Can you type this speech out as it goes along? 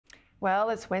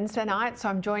Well, it's Wednesday night, so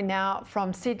I'm joined now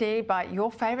from Sydney by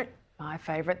your favourite, my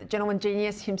favourite, the gentleman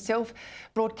genius himself,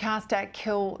 broadcaster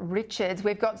Kel Richards.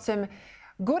 We've got some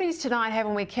goodies tonight,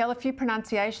 haven't we, Kel? A few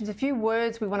pronunciations, a few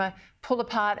words we want to pull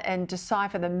apart and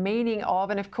decipher the meaning of.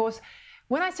 And of course,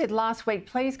 when I said last week,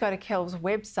 please go to Kel's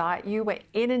website, you were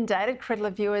inundated.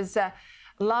 Credlin viewers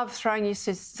love throwing you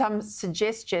some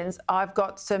suggestions. I've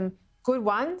got some good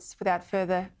ones. Without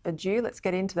further ado, let's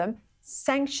get into them.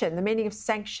 Sanction, the meaning of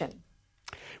sanction.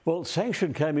 Well,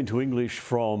 sanction came into English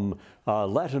from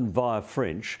Latin via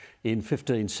French in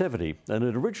 1570, and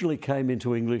it originally came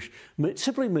into English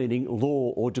simply meaning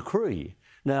law or decree.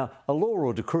 Now, a law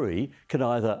or decree can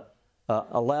either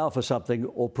allow for something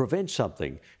or prevent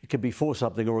something. It can be for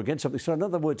something or against something. So in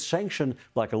other words, sanction,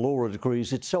 like a law or decree,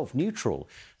 is itself neutral.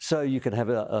 So you can have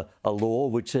a law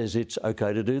which says it's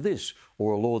okay to do this,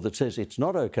 or a law that says it's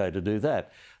not okay to do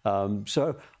that.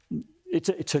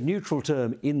 It's a neutral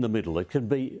term in the middle. It can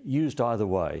be used either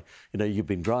way. You know, you've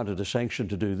been granted a sanction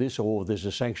to do this, or there's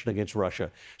a sanction against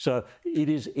Russia. So it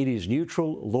is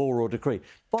neutral, law or decree.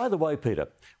 By the way, Peter,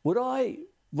 would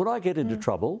I get into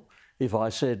trouble if I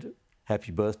said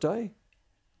happy birthday?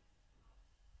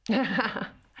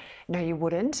 No, you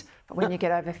wouldn't. But when you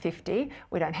get over 50,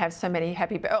 we don't have so many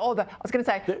happy...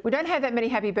 we don't have that many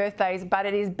happy birthdays, but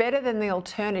it is better than the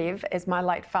alternative, as my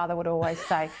late father would always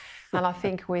say. And I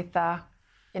think with,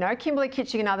 Kimberly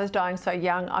Kitching and others dying so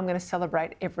young, I'm going to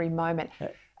celebrate every moment.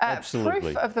 Absolutely.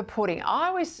 Proof of the pudding. I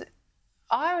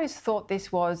always thought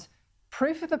this was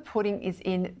proof of the pudding is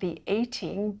in the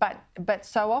eating, but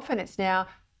so often it's now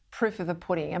proof of the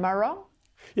pudding. Am I wrong?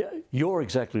 Yeah, you're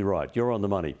exactly right. You're on the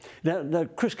money. Now,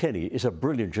 Chris Kenny is a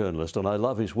brilliant journalist and I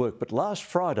love his work, but last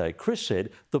Friday, Chris said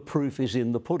the proof is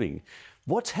in the pudding.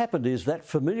 What's happened is that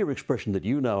familiar expression that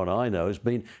you know and I know has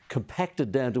been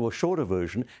compacted down to a shorter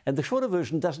version, and the shorter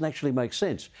version doesn't actually make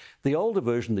sense. The older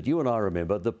version that you and I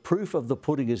remember, the proof of the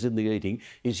pudding is in the eating,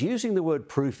 is using the word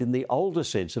proof in the older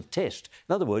sense of test.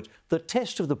 In other words, the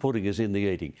test of the pudding is in the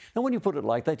eating. Now, when you put it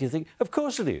like that, you think, of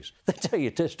course it is. That's how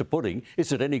you test a pudding.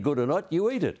 Is it any good or not?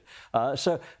 You eat it.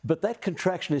 But that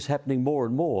contraction is happening more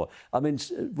and more. I mean,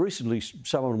 recently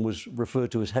someone was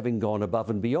referred to as having gone above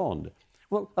and beyond.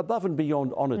 Well, above and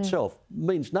beyond on itself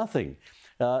means nothing.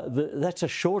 That's a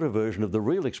shorter version of the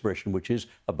real expression, which is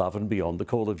above and beyond the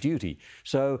call of duty.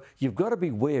 So you've got to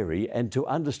be wary and to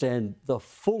understand the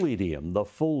full idiom, the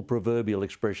full proverbial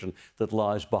expression that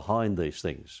lies behind these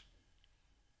things.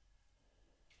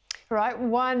 Right.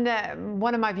 One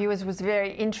of my viewers was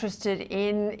very interested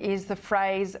in is the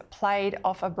phrase played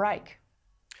off a break.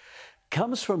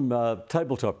 Comes from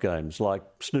tabletop games like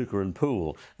snooker and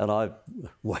pool, and I've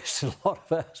wasted a lot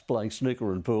of hours playing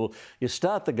snooker and pool. You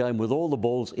start the game with all the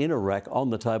balls in a rack on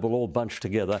the table, all bunched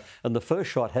together, and the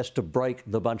first shot has to break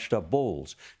the bunched up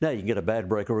balls. Now, you can get a bad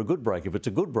break or a good break. If it's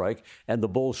a good break and the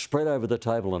balls spread over the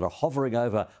table and are hovering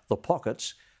over the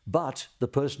pockets, but the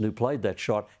person who played that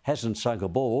shot hasn't sunk a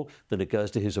ball, then it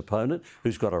goes to his opponent,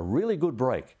 who's got a really good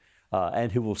break.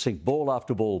 And who will sink ball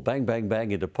after ball, bang, bang,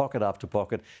 bang, into pocket after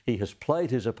pocket. He has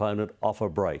played his opponent off a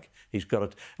break. He's got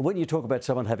it. When you talk about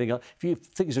someone having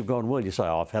things have gone well, you say,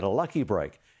 oh, I've had a lucky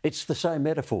break. It's the same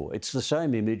metaphor. It's the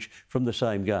same image from the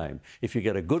same game. If you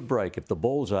get a good break, if the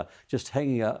balls are just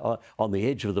hanging on the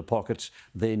edge of the pockets,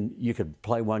 then you can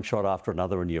play one shot after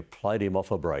another and you've played him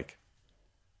off a break.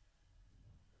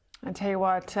 I tell you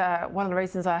what, one of the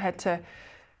reasons I had to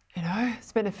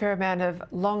spend a fair amount of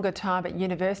longer time at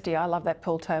university. I love that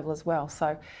pool table as well.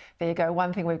 So there you go.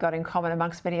 One thing we've got in common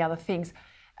amongst many other things.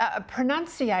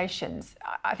 Pronunciations.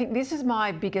 I think this is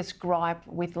my biggest gripe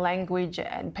with language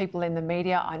and people in the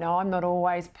media. I know I'm not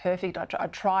always perfect. I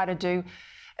try to do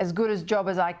as good a job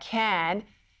as I can.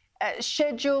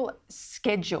 Schedule,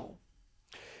 schedule.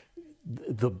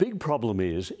 The big problem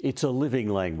is it's a living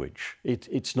language.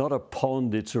 It's not a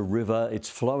pond, it's a river, it's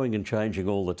flowing and changing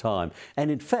all the time. And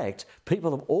in fact,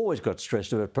 people have always got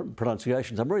stressed about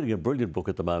pronunciations. I'm reading a brilliant book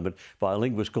at the moment by a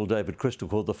linguist called David Crystal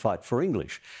called The Fight for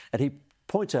English. And he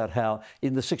points out how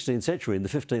in the 16th century, in the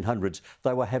 1500s,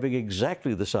 they were having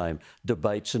exactly the same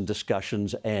debates and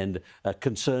discussions and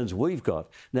concerns we've got.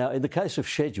 Now, in the case of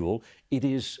schedule,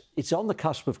 it's on the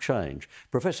cusp of change.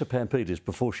 Professor Pam Peters,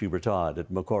 before she retired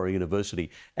at Macquarie University,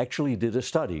 actually did a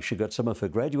study. She got some of her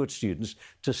graduate students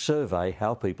to survey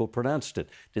how people pronounced it.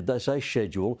 Did they say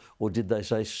schedule or did they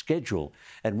say schedule?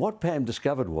 And what Pam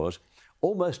discovered was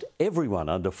almost everyone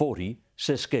under 40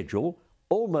 says schedule,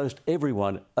 almost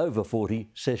everyone over 40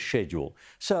 says schedule.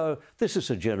 So this is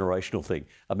a generational thing.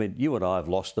 I mean, you and I have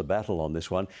lost the battle on this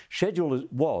one. Schedule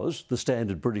was the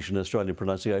standard British and Australian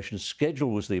pronunciation.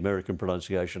 Schedule was the American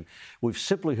pronunciation. We've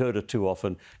simply heard it too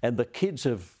often, and the kids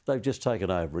they've just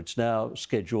taken over. It's now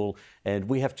schedule, and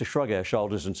we have to shrug our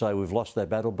shoulders and say we've lost that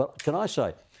battle. But can I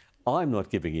say, I'm not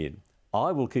giving in.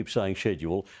 I will keep saying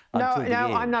schedule until the end.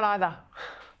 No, I'm not either.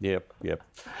 Yep.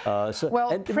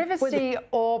 Privacy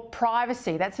or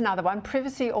privacy, that's another one.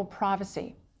 Privacy or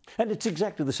privacy. And it's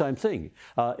exactly the same thing.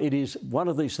 It is one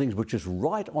of these things which is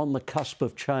right on the cusp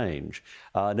of change.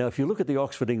 Now, if you look at the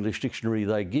Oxford English Dictionary,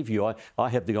 they give you, I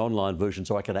have the online version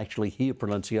so I can actually hear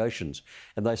pronunciations.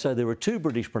 And they say there are two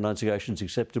British pronunciations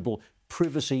acceptable,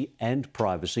 privacy and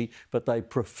privacy, but they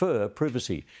prefer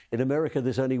privacy. In America,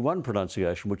 there's only one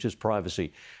pronunciation, which is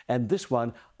privacy. And this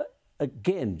one,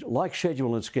 again, like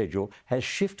schedule and schedule, has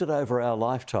shifted over our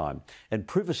lifetime, and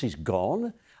privacy's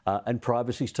gone and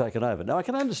privacy's taken over. Now, I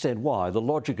can understand why. The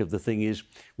logic of the thing is,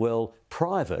 well,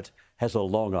 private has a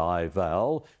long I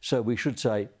vowel, so we should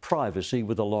say privacy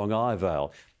with a long I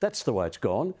vowel. That's the way it's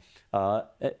gone.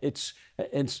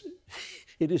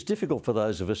 It is difficult for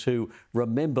those of us who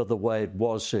remember the way it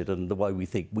was said and the way we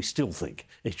still think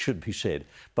it should be said.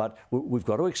 But we've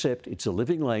got to accept it's a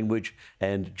living language,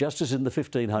 and just as in the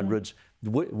 1500s,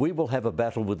 we will have a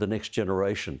battle with the next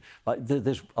generation.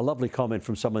 There's a lovely comment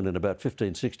from someone in about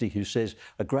 1560 who says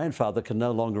a grandfather can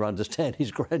no longer understand his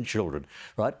grandchildren,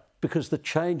 right? Because the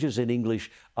changes in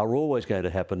English are always going to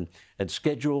happen, and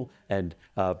schedule and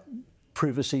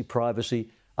privacy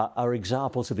are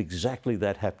examples of exactly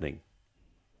that happening.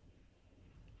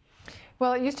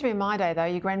 Well, it used to be in my day, though,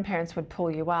 your grandparents would pull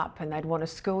you up and they'd want to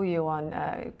school you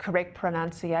on correct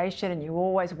pronunciation, and you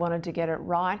always wanted to get it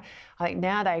right. I think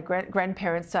nowadays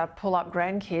grandparents pull up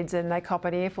grandkids and they cop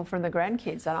an earful from the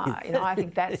grandkids, and I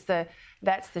think that's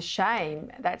the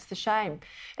shame. That's the shame.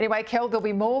 Anyway, Kel, there'll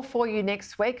be more for you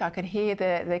next week. I can hear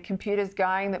the computers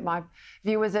going, that my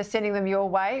viewers are sending them your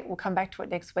way. We'll come back to it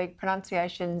next week.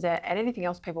 Pronunciations and anything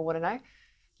else people want to know.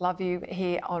 Love you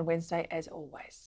here on Wednesday as always.